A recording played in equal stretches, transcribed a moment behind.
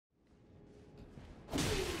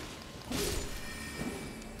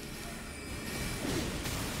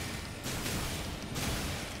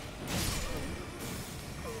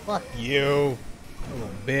Fuck you, little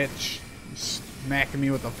bitch. You smacking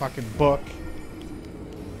me with a fucking book.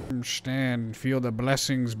 Stand, feel the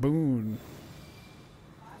blessings boon.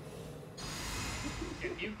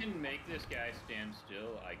 If you can make this guy stand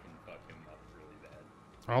still, I can fuck him up really bad.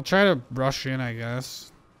 I'll try to rush in, I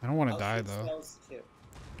guess. I don't want to die though.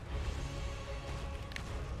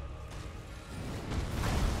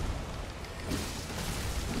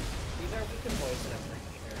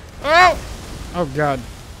 Oh! Oh god.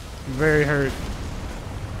 I'm very hurt.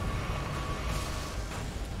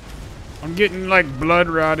 I'm getting like blood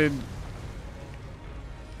rotted.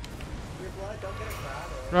 Your blood, don't get it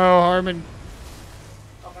rotted. Oh, Harmon.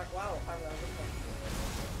 Oh, wow.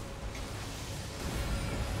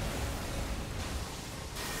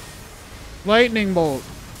 Lightning bolt.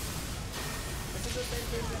 This is the same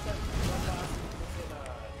person that one boss in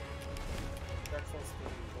Dark Souls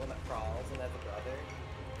 3, the one that crawls and has a brother.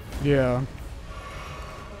 Yeah.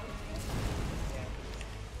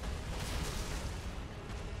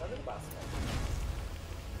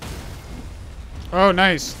 Oh,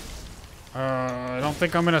 nice. I don't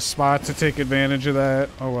think I'm in a spot to take advantage of that.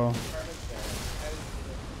 Oh well.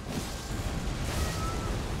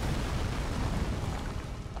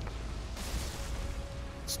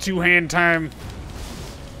 It's two-hand time.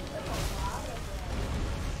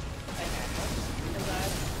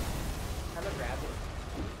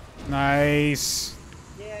 Nice.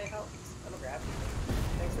 Yeah, it helps. I'm gonna grab you.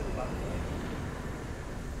 Thanks for the bucket.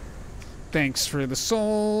 Thanks for the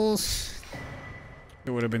souls. It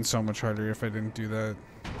would have been so much harder if I didn't do that.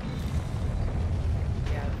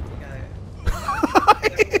 Yeah,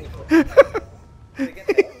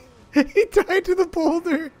 He died to the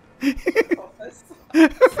boulder.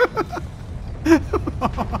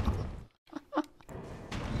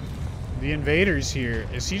 The invader's here.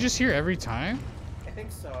 Is he just here every time? I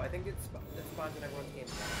think so. I think it spawns in everyone's game.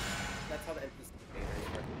 That's how the NPC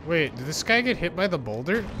invaders work. Wait, did this guy get hit by the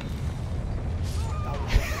boulder?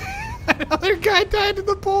 Another guy died to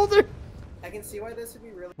the boulder. I can see why this would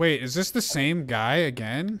be really. Wait, is this the same guy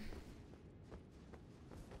again?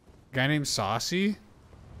 Guy named Saucy?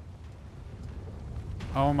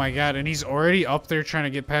 Oh my god, and he's already up there trying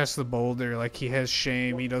to get past the boulder. Like he has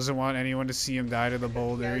shame. He doesn't want anyone to see him die to the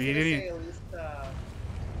boulder. Yeah, He didn't. at least, we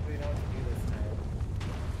know what to do this time.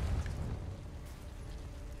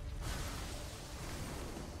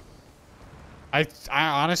 I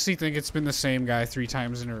honestly think it's been the same guy 3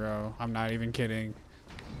 times in a row. I'm not even kidding.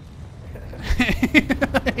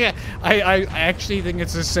 Yeah, I actually think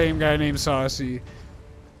it's the same guy named Saucy.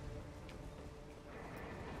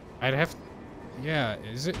 I'd have... Yeah,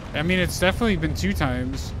 is it? I mean, it's definitely been 2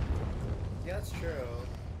 times. Yeah, that's true.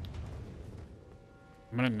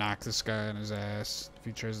 I'm gonna knock this guy on his ass if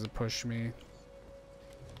he tries to push me.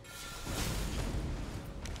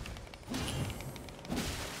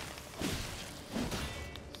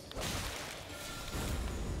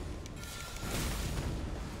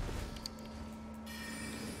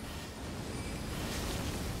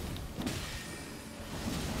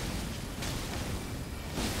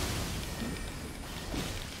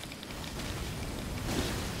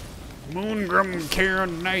 Moongrum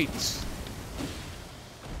Karen Knights.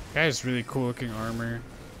 Guy's really cool looking armor.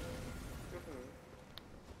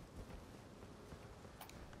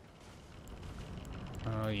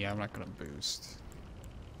 Oh yeah, I'm not gonna boost.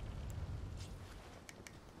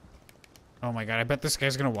 Oh my god, I bet this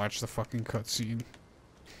guy's gonna watch the fucking cutscene.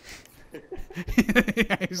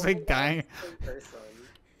 Yeah, he's like dying.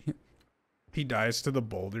 He dies to the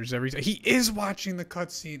boulders every time. He is watching the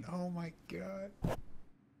cutscene. Oh my god.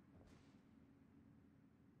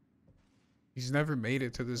 He's never made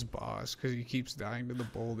it to this boss because he keeps dying to the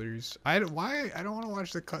boulders. Why? I don't want to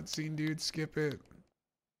watch the cutscene, dude. Skip it.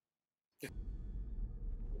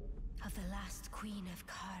 Of the last queen of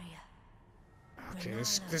Caria. Okay,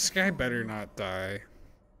 this guy better not die.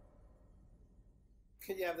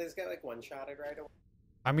 Yeah, this guy like one-shotted right away.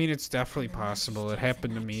 I mean, it's definitely possible. It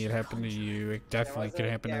happened to me. It happened to you. It definitely could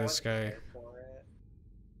happen to this guy.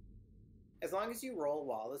 As long as you roll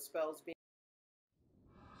while the spell's being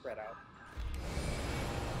spread out.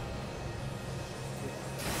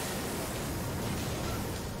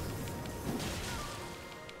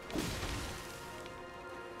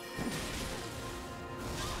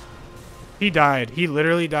 He died. He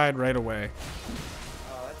literally died right away.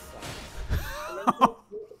 Oh, that sucks. And then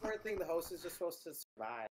the important thing, the host is just supposed to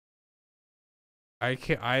survive.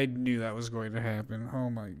 I knew that was going to happen. Oh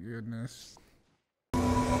my goodness.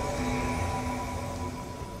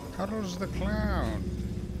 Cuddles the clown.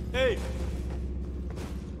 Hey!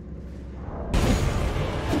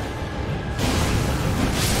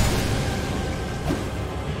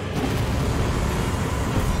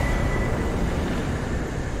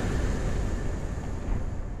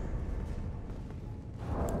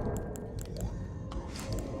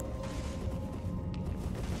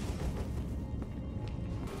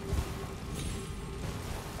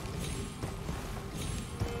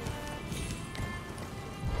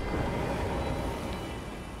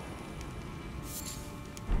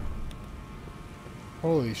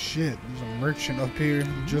 Holy shit, there's a merchant up here,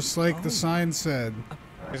 just like the sign said.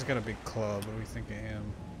 He's got a big club, what do we think of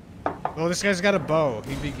him? Oh, this guy's got a bow.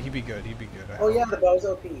 He'd be good, he'd be good. Oh yeah, the bow's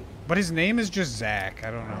OP. But his name is just Zach, I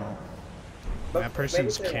don't know. But That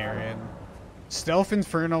person's maybe they're Karen. Stealth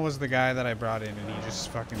Inferno was the guy that I brought in, and he just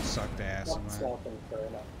fucking sucked ass. Not In that. Stealth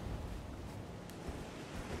Inferno.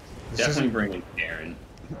 This Definitely isn't bringing Karen.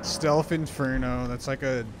 Stealth Inferno. That's like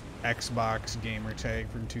a Xbox gamer tag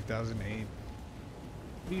from 2008. Where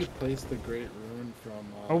do you place the Great Rune from?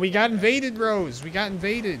 Oh, we got invaded, Rose. We got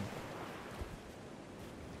invaded.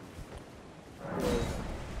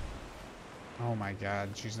 Oh my God,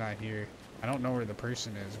 she's not here. I don't know where the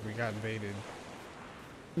person is. We got invaded.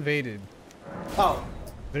 Invaded. Oh,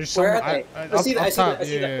 There's some. where are they? I see up top. I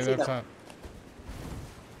see Yeah, them. up top.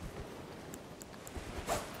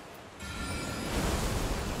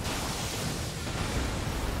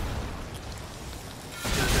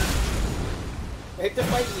 I hate to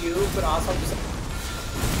fight you, but also just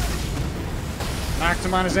Knocked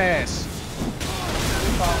him on his ass.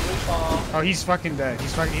 we fall. Oh, he's fucking dead.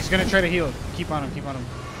 He's gonna try to heal. Keep on him. Keep on him.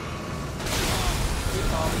 We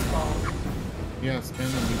fall. Yeah, spam the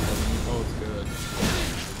meatball. The meatball is good.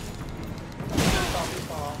 We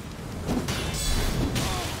fall.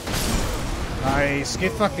 Nice.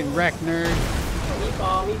 Get fucking wrecked, nerd.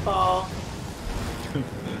 Meatball.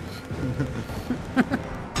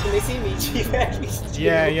 Can they see me, Chief? Actually,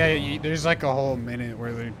 Yeah. There's like a whole minute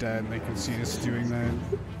where they're dead and they can see us doing that.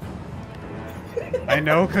 I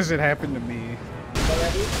know, because it happened to me.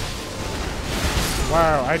 Already?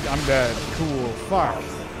 Wow, I'm dead. Cool. Fuck.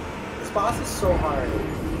 This boss is so hard.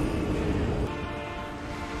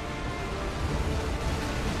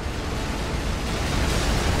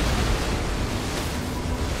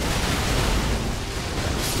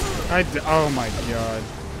 Oh my God.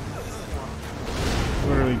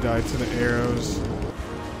 Literally died to the arrows.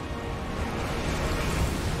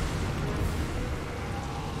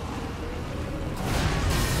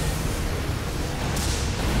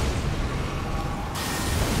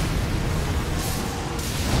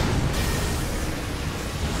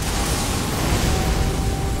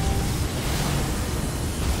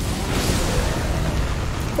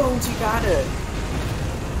 Bones, you got it.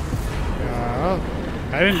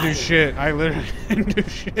 I didn't do shit. I literally didn't do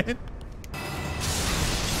shit.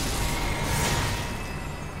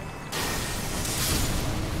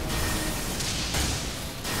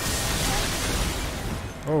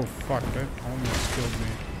 Oh fuck, that almost killed me.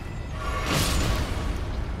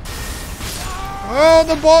 Oh,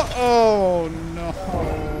 the ball! Oh no!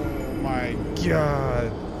 Oh my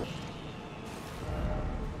God!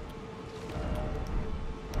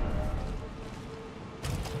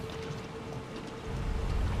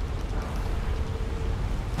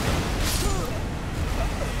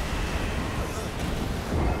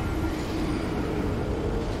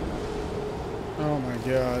 Oh my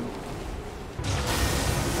God!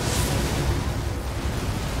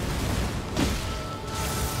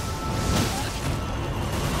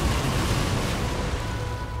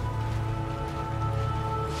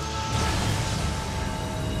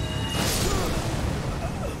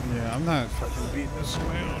 Yeah, I'm not fucking beating this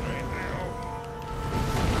way out right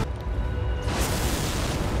now.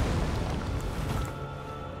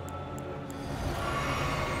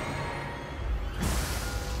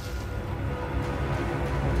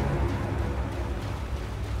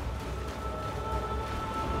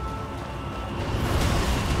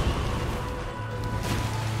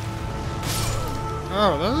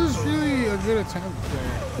 Oh, that was really a good attempt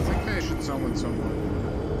there. I think I should summon someone.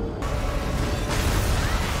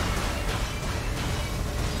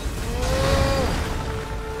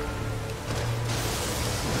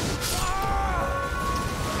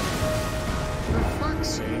 For fuck's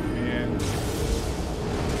sake, man.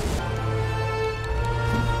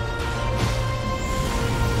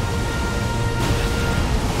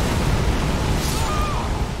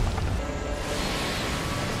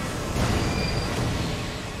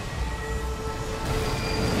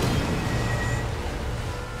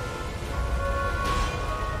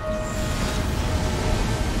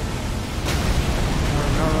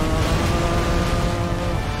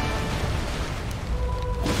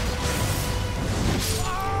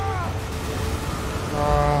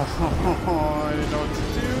 Oh, I didn't know what to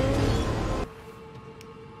do.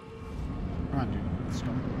 Come on, dude. Let's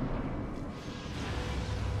go.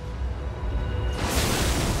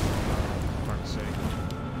 For fuck's sake.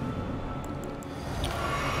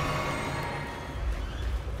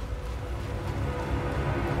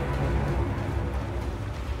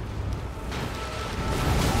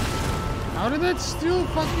 How did that still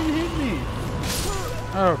fucking hit me?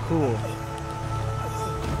 Oh, cool.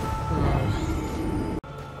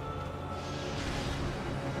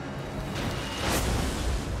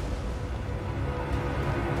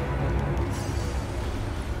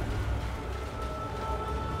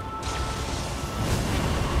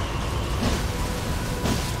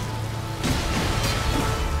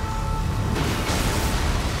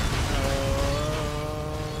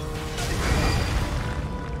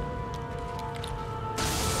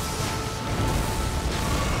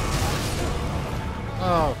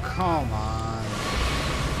 Come on.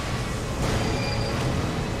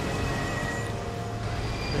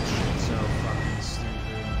 This shit's so fucking stupid.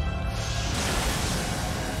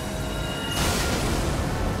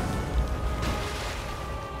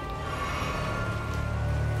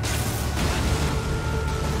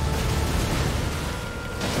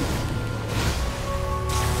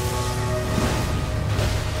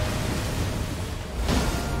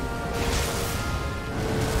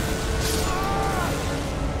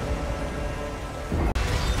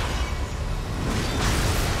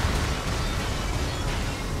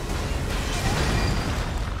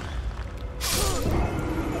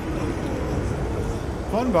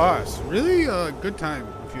 Fun boss. Really a good time,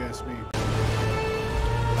 if you ask me.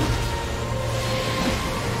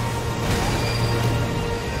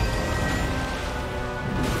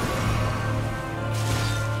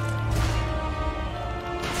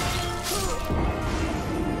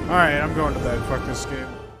 Alright, I'm going to bed. Fuck this game.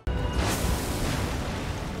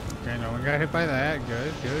 Okay, no one got hit by that.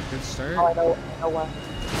 Good, good, good start. Oh, I know what.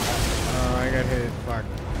 Oh, I got hit. Fuck.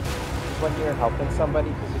 When you're helping somebody,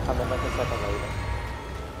 because you come in like a second later.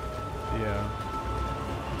 Yeah.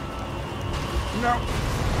 No.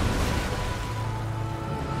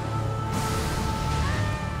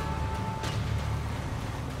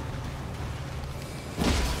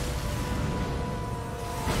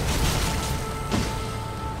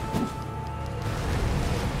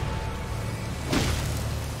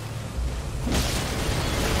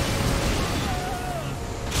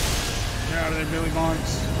 Get out of there, Billy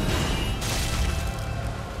Bonks.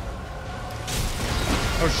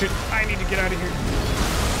 Oh shit, I need to get out of here.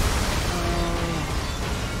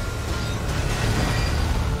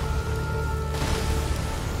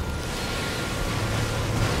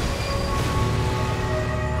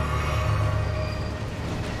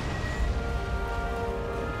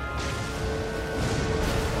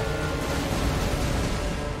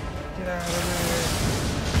 Get out of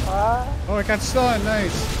there. Oh, I got stunned,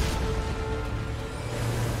 nice.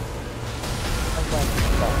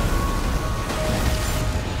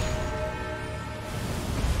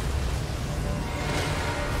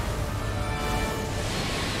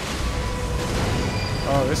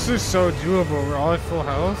 Oh, this is so doable. We're all at full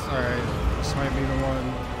health. Alright, this might be the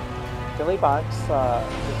one. Billy Box, gives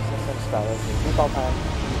us some strategy. Meatball time.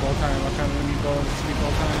 Meatball time. What kind of meatballs? It's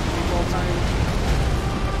meatball time. Meatball time.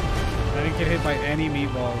 I didn't get hit by any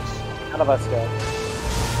meatballs. None of us did.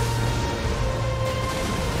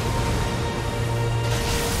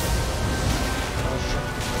 Oh shit.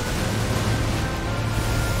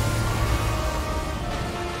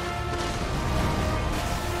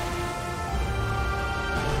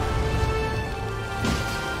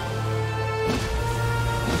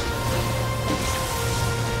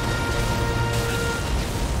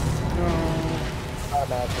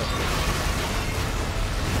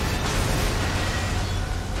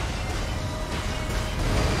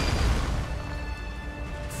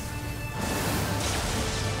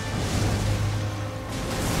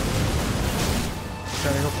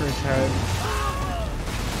 Trying to go for his head.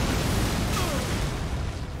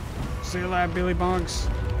 Stay alive, Billy Bonks.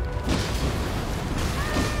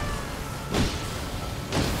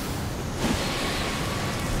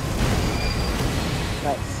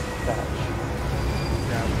 Nice.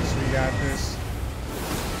 Got this, we got this.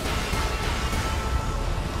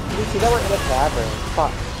 You see that we're in a tavern.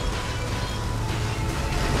 Fuck.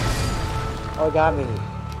 Oh, it got me.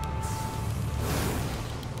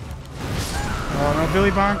 Oh no, Billy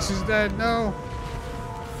Bonks is dead, no.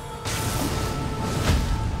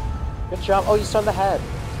 Good job. Oh, you stunned the head.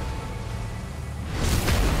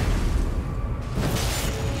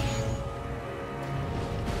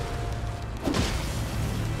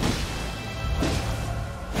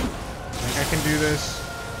 I think I can do this.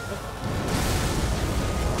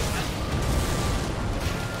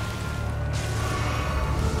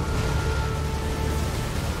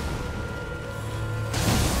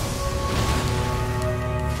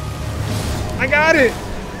 I got it!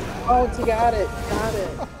 Oh, you got it. Got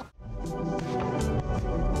it.